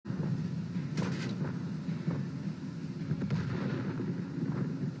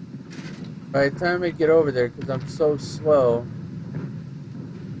By the time I get over there, because I'm so slow,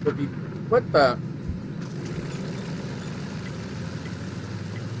 it'll be... What the...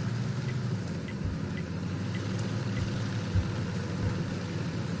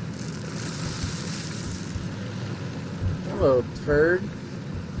 Hello, turd.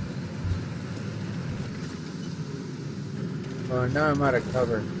 Oh, now I'm out of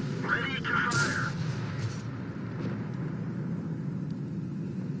cover. Ready to fire.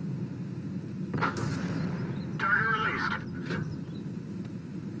 Target released.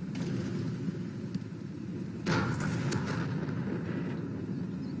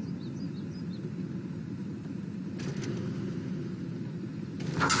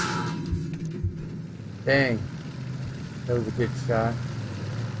 Dang. That was a good shot.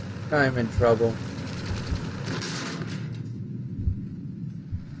 Now I'm in trouble.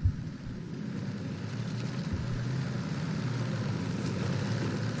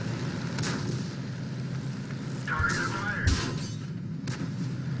 Target acquired.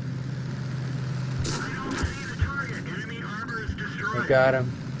 I don't see the target. Enemy armor is I destroyed. got him.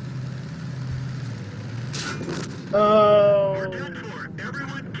 We're Oh! done for.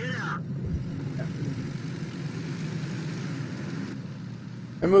 Everyone get out.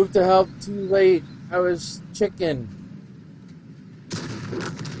 I moved to help too late. I was chicken.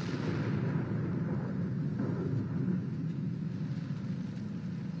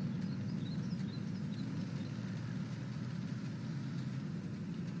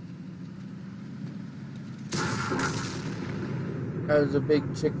 I was a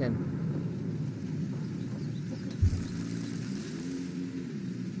big chicken.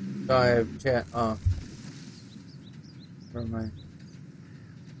 Oh, I have chat. Oh. Never mind.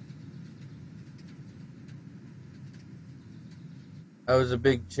 I was a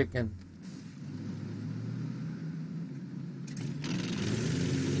big chicken.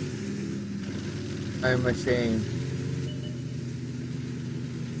 I'm ashamed.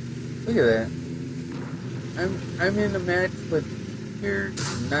 Look at that. I'm in a match with tier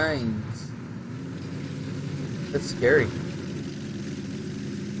 9s. That's scary.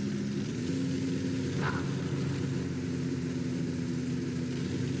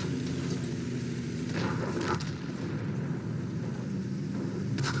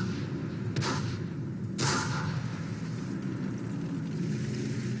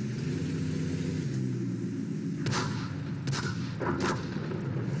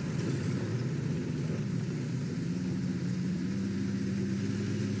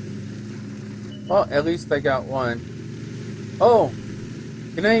 Well, at least I got one. Oh!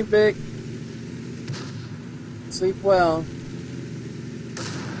 Good night, Vic. Sleep well.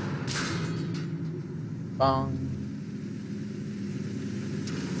 Bong.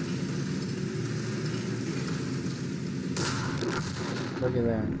 Look at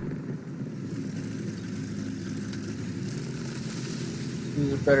that.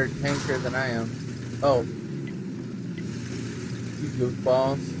 He's a better tanker than I am. Oh. You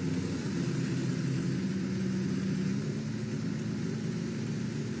goofballs.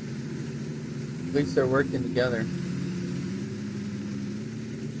 At least they're working together.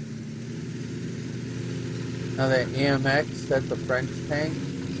 Now that AMX, that's a French tank. I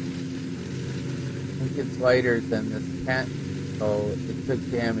think it's lighter than this patent. So it took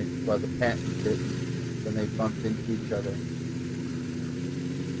damage while the patent didn't when they bumped into each other.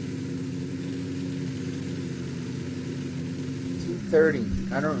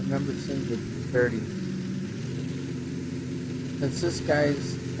 T30. I don't remember seeing the T30. Since this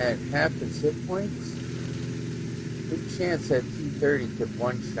guy's at half his hit points, big chance that T30 could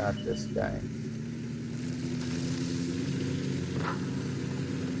one-shot this guy.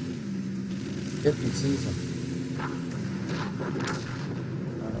 If he sees him.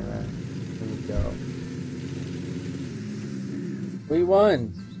 Alright, here we go. We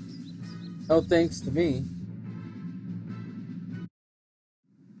won! No thanks to me.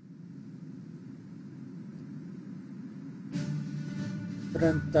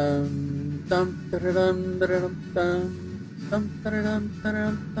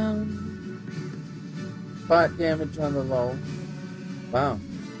 Spot damage on the low. Wow.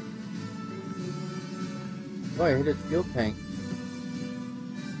 Boy, I hit his fuel tank.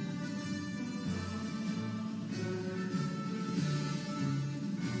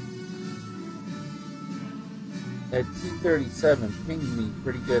 That T-37 pinged me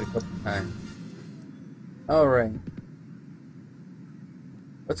pretty good a couple times. Alright.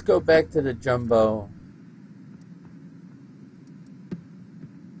 Let's go back to the jumbo.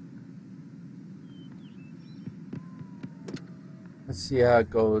 Let's see how it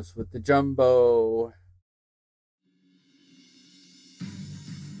goes with the jumbo.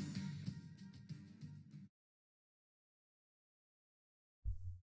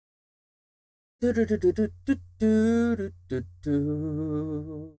 Alright,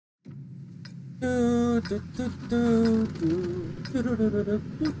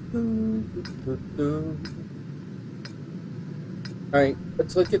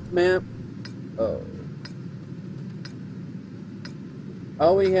 let's look at the map. Oh.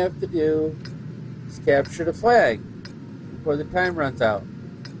 All we have to do is capture the flag before the time runs out.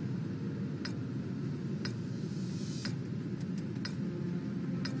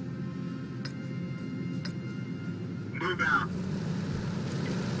 Move out.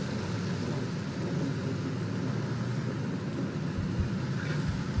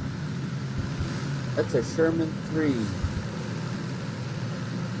 That's a Sherman 3.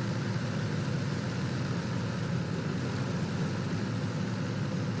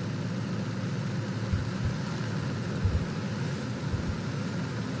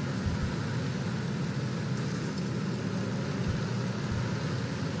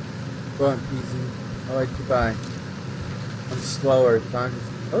 Go on, PZ. I'll let you by. I'm slower, so I'm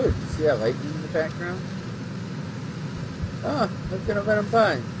just... Oh, did you see that lightning in the background? Oh, I'm gonna let him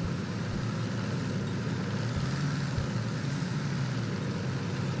by.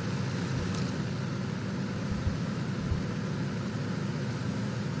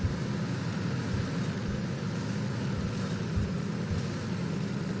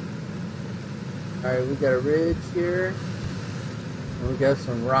 Alright, we got a ridge here. And we got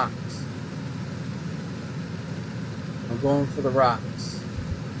some rocks. I'm going for the rocks.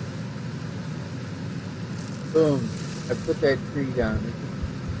 Boom. I put that tree down.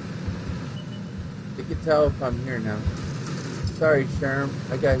 You can tell if I'm here now. Sorry, Sherm.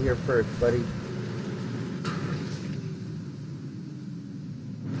 I got here first, buddy.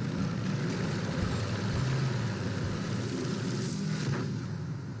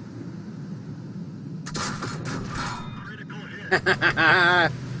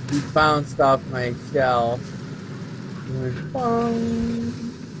 He bounced off my shell. Went bong.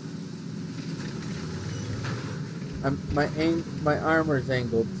 My armor's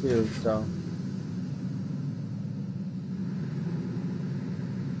angled too, so.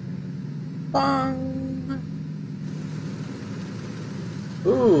 Bong.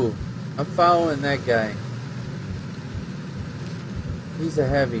 Ooh, I'm following that guy. He's a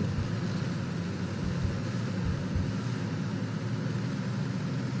heavy.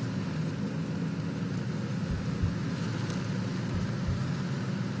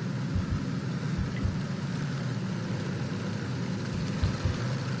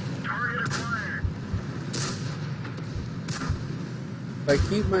 If I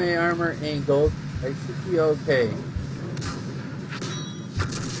keep my armor angled, I should be okay.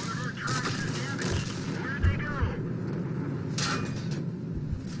 Where'd they go?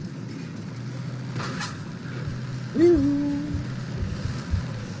 Woo!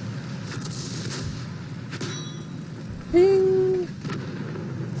 Ping!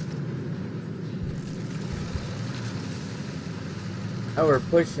 Now we're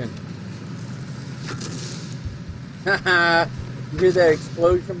pushing. Haha! You hear that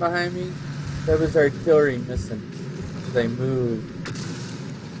explosion behind me? That was artillery missing. They moved.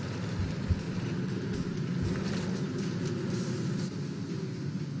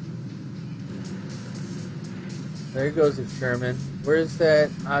 There goes a Sherman. Where's that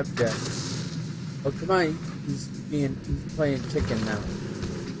object? Oh, come on. He's playing chicken now.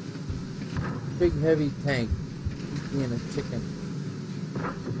 Big heavy tank. He's being a chicken.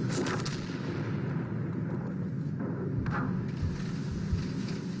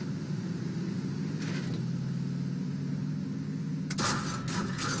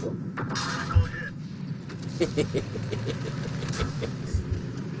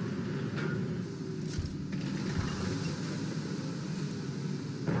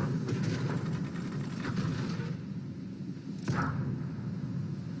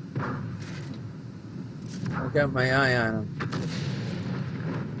 I got my eye on him.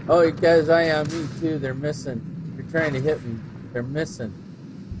 Oh, he got his eye on me too. They're missing. They're trying to hit me. They're missing.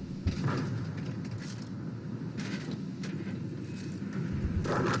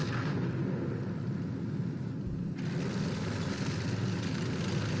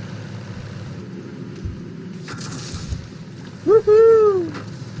 Woohoo!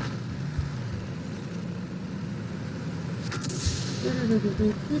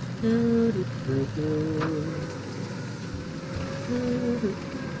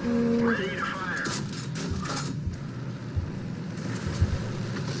 Ready to fire. Where'd they go?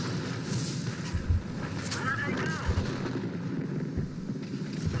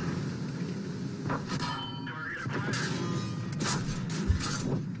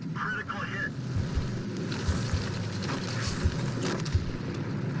 Target acquired. Critical hit.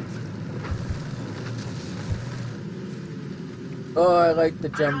 Oh, I like the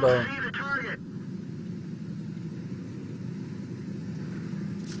jumbo. I don't see the target.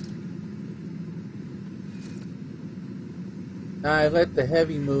 Now I let the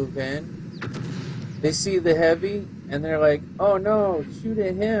heavy move in. They see the heavy, and they're like, oh no, shoot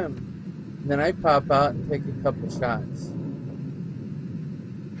at him. And then I pop out and take a couple shots.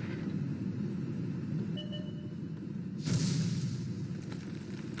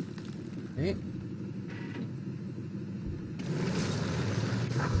 Okay.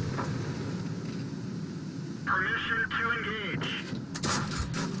 Permission to engage.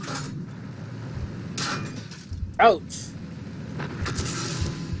 Ouch!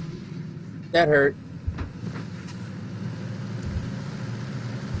 That hurt.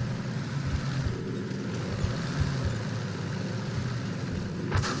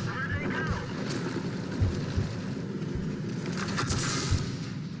 Where'd they go?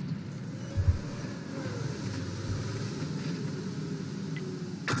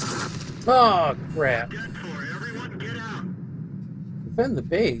 Oh, crap. Dead for. Everyone get out. Defend the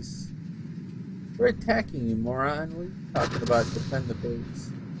base? We're attacking you, moron. What are you talking about? Defend the base.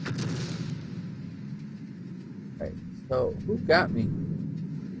 Right, so who got me?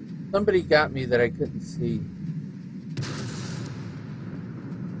 Somebody got me that I couldn't see.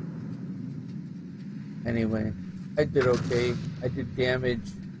 Anyway, I did okay. I did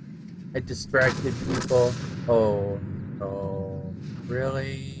damage. I distracted people. Oh no.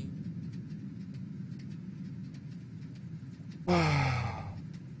 Really?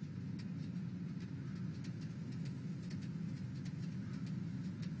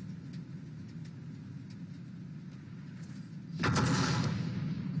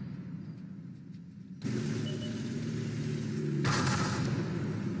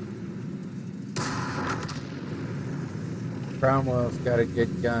 Cromwell's got a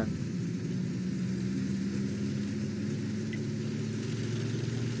good gun.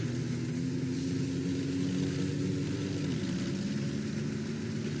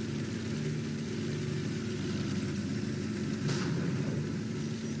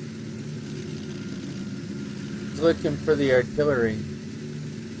 He's looking for the artillery.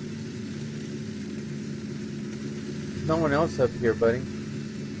 There's no one else up here, buddy.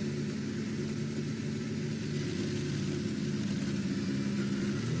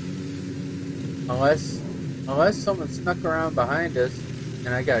 Unless someone snuck around behind us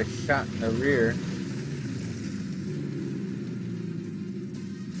and I got shot in the rear.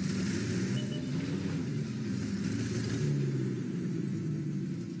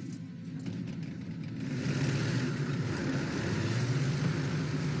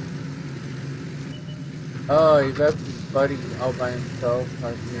 Oh, he left his buddy all by himself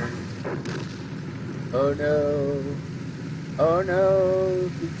out here. Oh no. Oh no.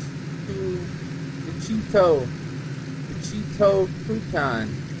 The Cheeto crouton.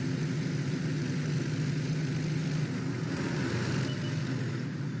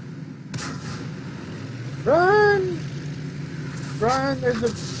 Run! Run! There's a...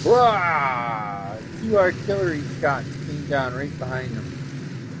 Wah! 2 artillery shots came down right behind him.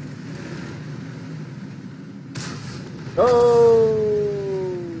 Oh!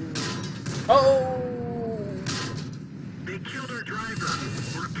 Oh! They killed our driver.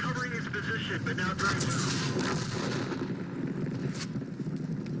 We're covering his position, but now drive out.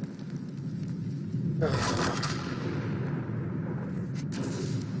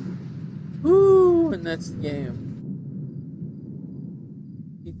 Woo! And that's the game.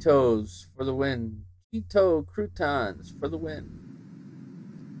 Cheetos for the win. Cheeto croutons for the win.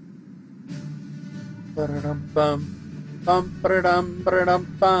 Ba-da-dum-bum. Bum ba-da-dum ba-da-dum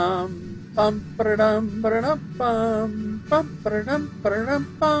bum. Bum ba-da-dum ba-da-dum bum. Bum ba-da-dum ba-da-dum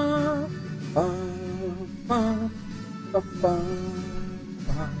bum. Bum bum bum bum.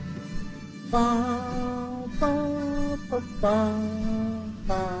 Bum bum bum bum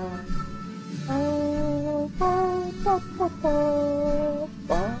bum.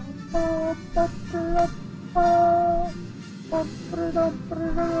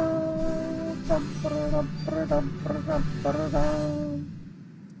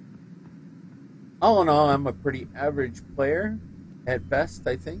 All in all, I'm a pretty average player, at best,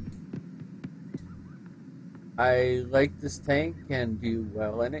 I think. I like this tank and do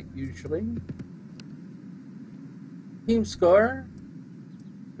well in it, usually. Team score,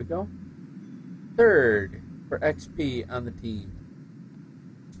 here we go. 3rd for XP on the team.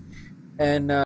 And